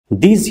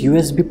These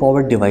USB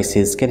powered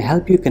devices can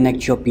help you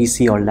connect your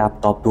PC or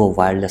laptop to a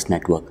wireless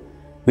network,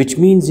 which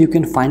means you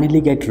can finally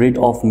get rid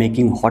of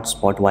making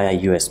hotspot via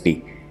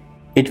USB.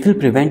 It will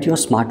prevent your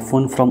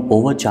smartphone from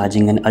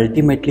overcharging and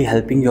ultimately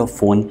helping your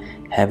phone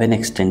have an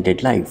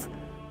extended life.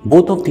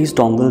 Both of these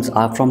dongles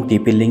are from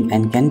TP-Link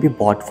and can be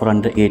bought for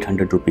under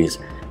 800 rupees.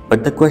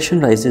 But the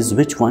question rises,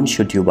 which one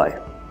should you buy?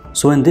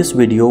 So in this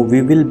video,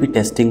 we will be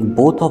testing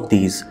both of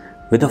these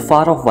with a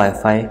far-off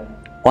Wi-Fi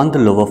on the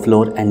lower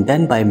floor and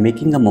then by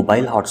making a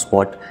mobile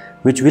hotspot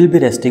which will be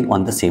resting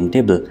on the same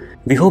table.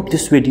 We hope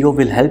this video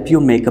will help you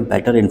make a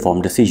better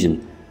informed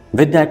decision.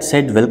 With that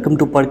said, welcome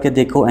to Padh Ke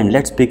Dekho and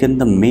let's begin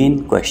the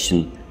main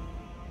question.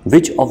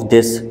 Which of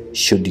this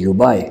should you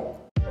buy?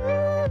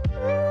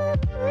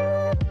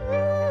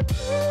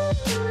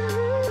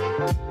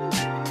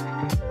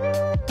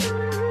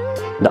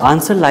 The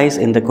answer lies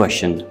in the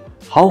question,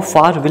 how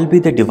far will be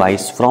the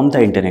device from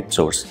the internet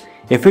source?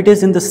 If it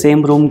is in the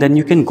same room, then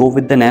you can go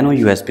with the Nano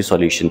USB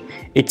solution.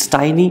 It's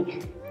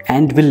tiny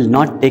and will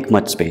not take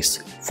much space.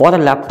 For a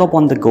laptop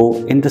on the go,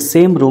 in the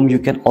same room, you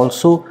can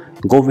also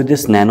go with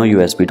this Nano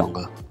USB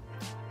dongle.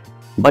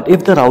 But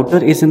if the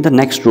router is in the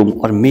next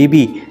room or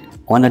maybe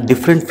on a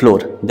different floor,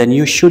 then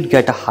you should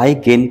get a high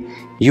gain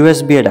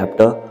USB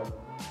adapter.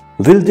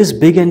 Will this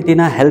big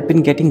antenna help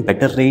in getting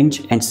better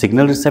range and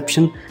signal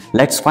reception?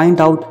 Let's find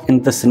out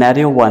in the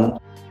scenario 1.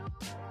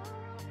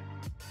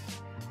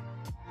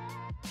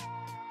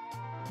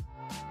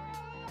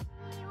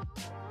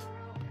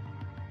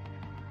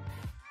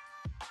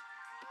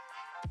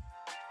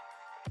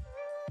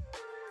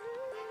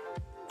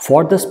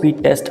 For the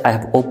speed test, I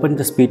have opened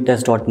the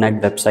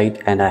speedtest.net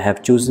website and I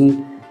have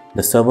chosen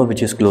the server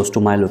which is close to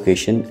my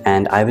location,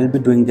 and I will be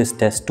doing this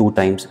test 2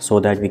 times so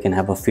that we can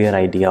have a fair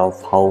idea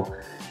of how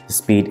the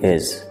speed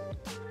is,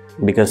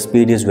 because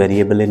speed is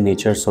variable in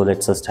nature, so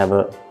let's just have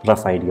a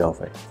rough idea of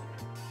it.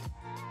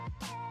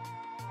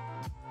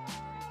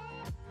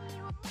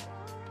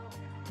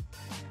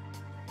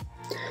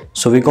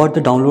 So we got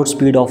the download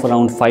speed of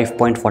around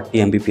 5.40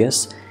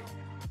 Mbps.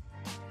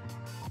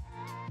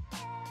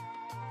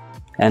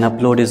 And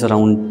upload is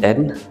around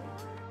 10.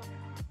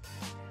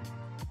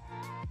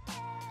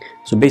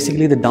 So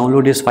basically the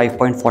download is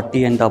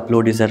 5.40 and the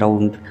upload is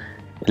around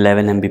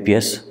 11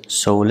 Mbps.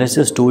 So let's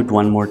just do it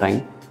one more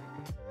time.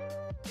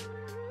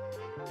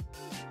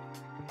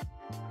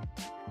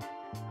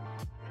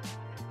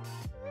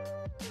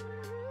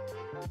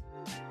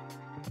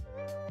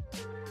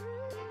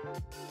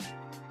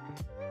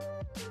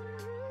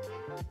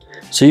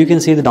 So you can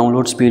see the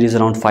download speed is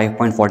around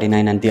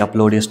 5.49 and the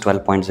upload is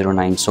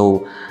 12.09.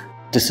 So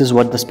this is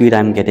what the speed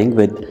I'm getting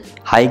with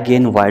high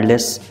gain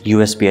wireless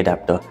USB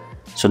adapter.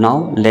 So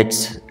now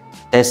let's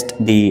test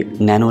the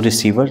Nano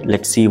receiver.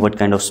 Let's see what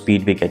kind of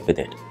speed we get with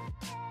it.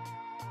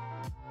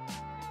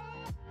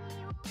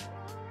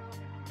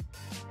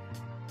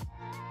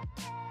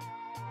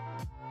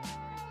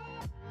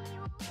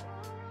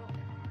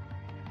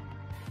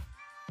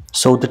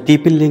 So the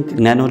TP-Link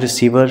Nano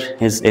receiver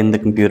is in the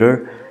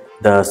computer.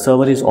 The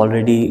server is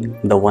already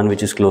the one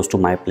which is close to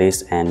my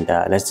place, and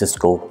let's just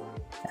go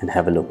and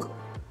have a look.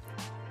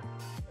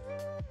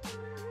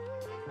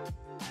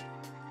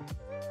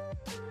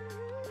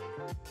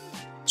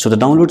 So the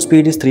download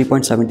speed is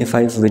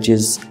 3.75, which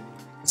is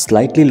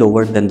slightly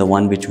lower than the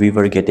one which we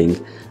were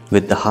getting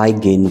with the high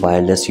gain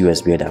wireless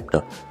USB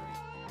adapter.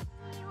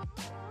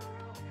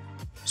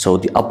 So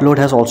the upload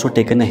has also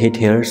taken a hit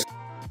here.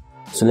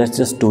 So let's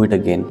just do it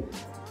again.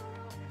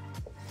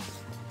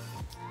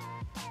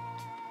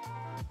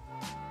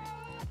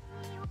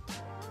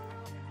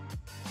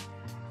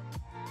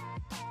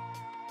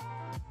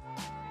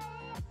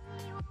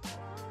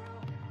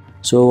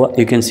 So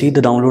you can see the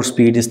download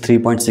speed is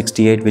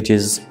 3.68, which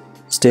is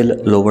still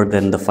lower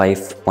than the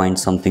 5 point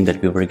something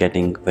that we were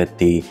getting with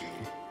the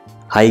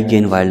high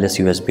gain wireless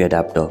USB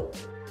adapter.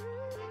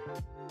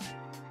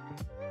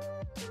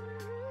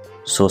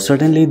 So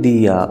certainly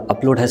the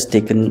upload has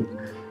taken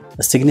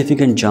a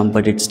significant jump,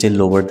 but it's still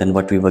lower than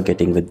what we were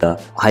getting with the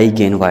high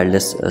gain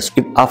wireless.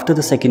 After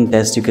the second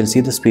test, you can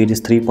see the speed is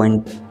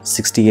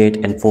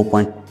 3.68 and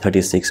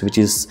 4.36, which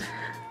is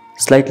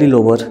slightly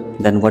lower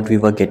than what we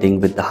were getting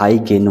with the high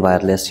gain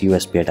wireless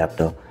USB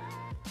adapter.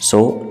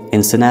 So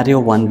in scenario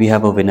 1, we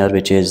have a winner,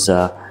 which is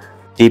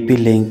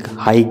TP-Link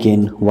high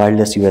gain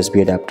wireless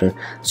USB adapter.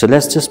 So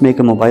let's just make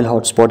a mobile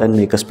hotspot and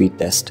make a speed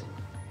test.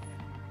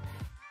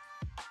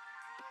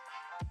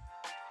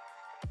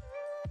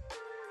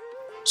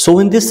 So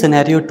in this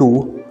scenario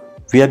 2,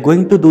 we are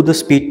going to do the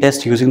speed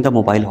test using the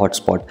mobile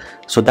hotspot.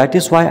 So that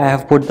is why I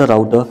have put the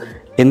router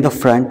in the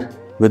front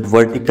with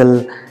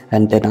vertical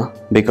antenna,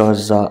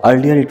 because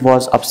earlier it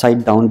was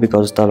upside down,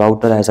 because the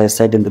router, as I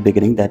said in the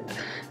beginning, that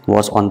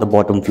was on the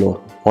bottom floor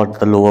or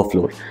the lower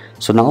floor.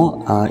 So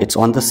now it's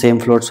on the same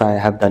floor, so I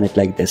have done it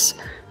like this.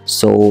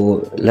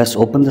 So let's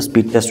open the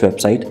speed test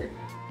website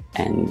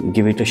and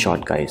give it a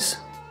shot, guys.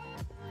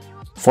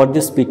 For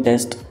this speed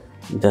test,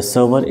 the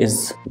server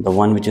is the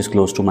one which is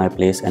close to my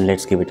place, and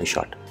let's give it a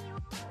shot.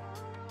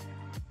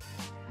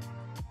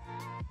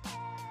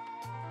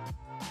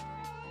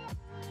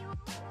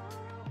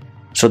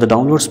 So the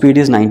download speed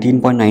is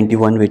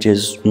 19.91, which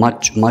is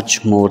much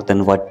more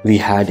than what we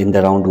had in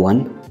the round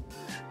 1.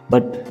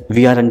 But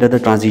we are under the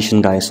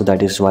transition, guys, so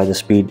that is why the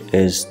speed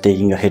is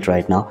taking a hit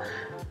right now.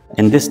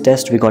 In this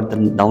test, we got the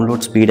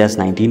download speed as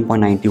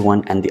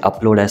 19.91 and the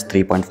upload as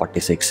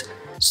 3.46.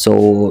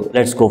 So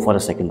let's go for a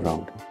second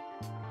round.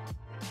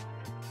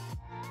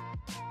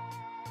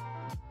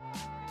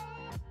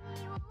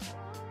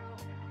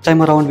 This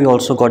time around, we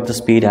also got the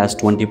speed as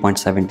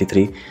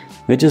 20.73,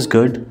 which is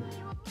good.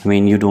 I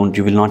mean, you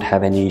will not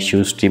have any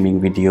issues streaming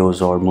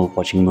videos or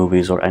watching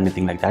movies or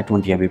anything like that.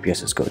 20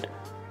 Mbps is good.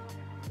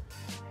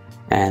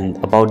 And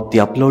about the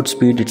upload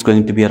speed, it's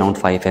going to be around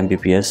 5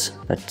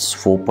 Mbps, that's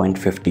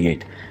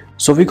 4.58.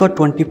 So we got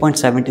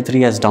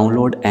 20.73 as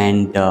download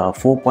and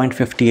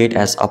 4.58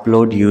 as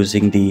upload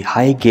using the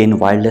high gain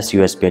wireless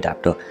USB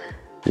adapter.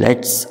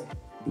 Let's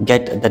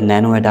get the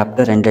Nano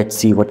adapter and let's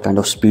see what kind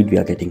of speed we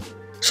are getting.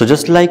 So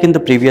just like in the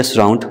previous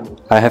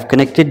round, I have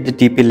connected the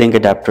TP-Link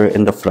adapter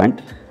in the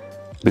front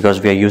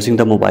because we are using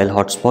the mobile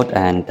hotspot,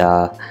 and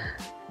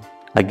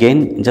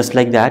again, just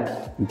like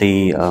that,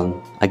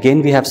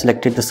 again we have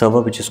selected the server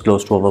which is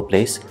close to our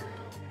place,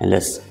 and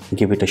let's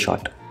give it a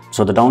shot.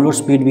 So the download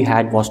speed we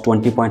had was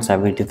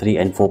 20.73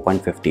 and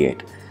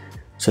 4.58.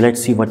 So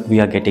let's see what we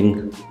are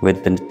getting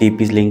with the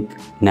TP-Link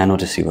Nano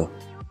receiver.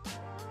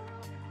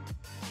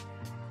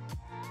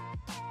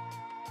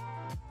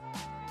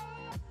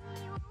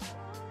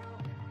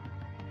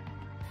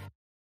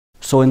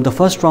 So in the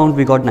first round,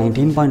 we got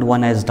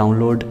 19.1 as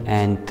download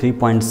and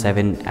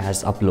 3.7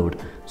 as upload.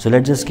 So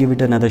let's just give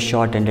it another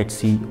shot and let's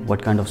see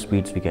what kind of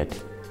speeds we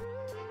get.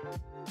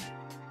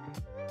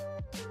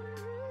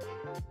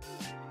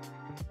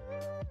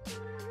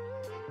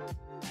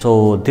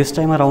 So this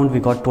time around, we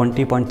got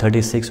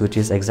 20.36, which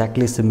is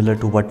exactly similar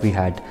to what we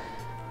had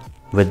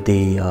with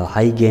the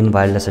high gain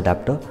wireless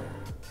adapter.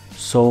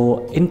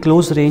 So in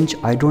close range,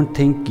 I don't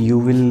think you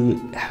will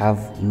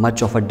have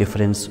much of a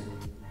difference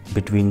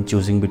between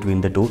choosing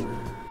between the two.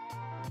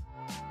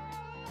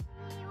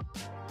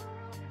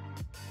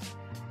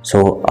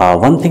 So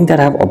one thing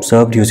that I have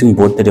observed using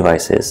both the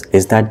devices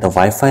is that the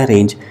Wi-Fi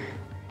range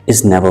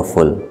is never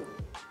full.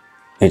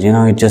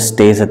 It just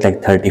stays at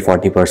like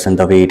 30-40%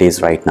 the way it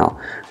is right now.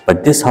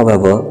 But this,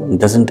 however,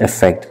 doesn't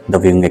affect the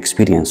viewing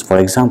experience. For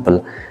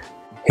example,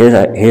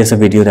 here's a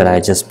video that I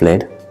just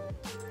played.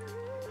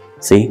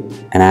 See,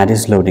 an ad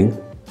is loading,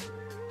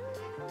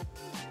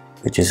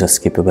 which is a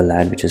skippable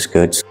ad, which is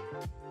good.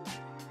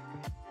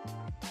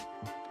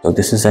 So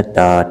this is at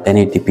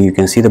 1080p. You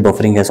can see the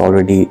buffering has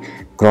already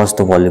crossed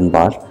the volume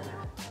bar,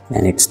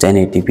 and it's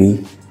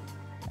 1080p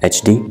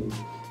HD.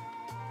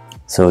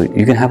 So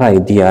you can have an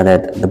idea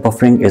that the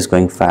buffering is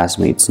going fast.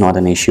 It's not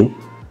an issue.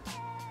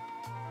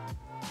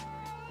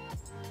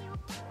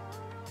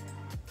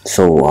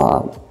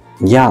 So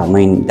yeah, I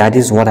mean, that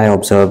is what I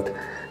observed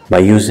by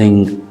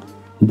using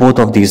both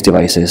of these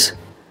devices.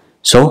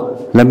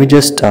 So let me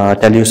just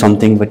tell you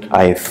something that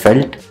I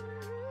felt.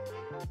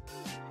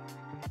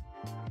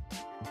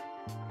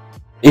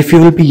 If you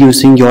will be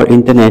using your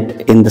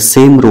internet in the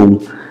same room,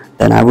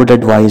 then I would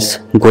advise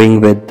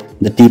going with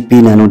the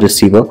TP Nano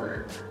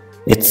receiver.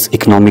 It's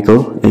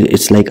economical.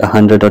 It's like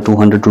 100 or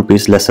 200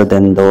 rupees lesser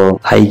than the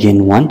high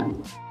gain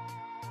one.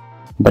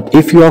 But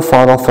if you are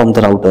far off from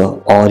the router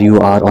or you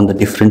are on the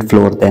different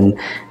floor, then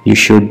you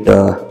should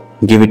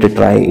give it a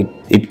try.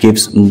 It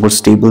gives more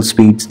stable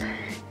speeds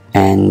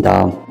and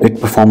it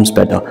performs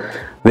better.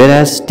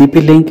 Whereas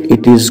TP-Link,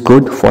 it is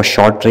good for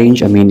short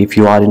range. I mean, if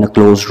you are in a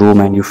closed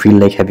room and you feel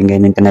like having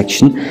an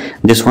connection,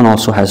 this one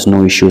also has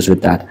no issues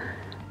with that.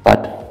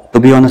 But to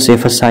be on a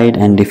safer side,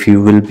 and if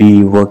you will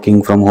be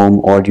working from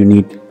home or you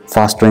need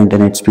faster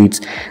internet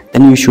speeds,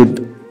 then you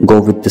should go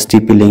with this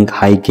TP-Link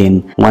high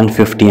gain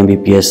 150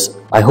 Mbps.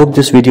 I hope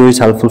this video is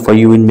helpful for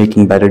you in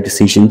making better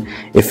decision.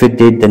 If it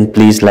did, then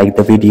please like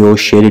the video,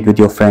 share it with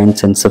your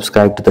friends and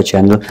subscribe to the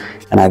channel,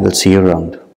 and I will see you around.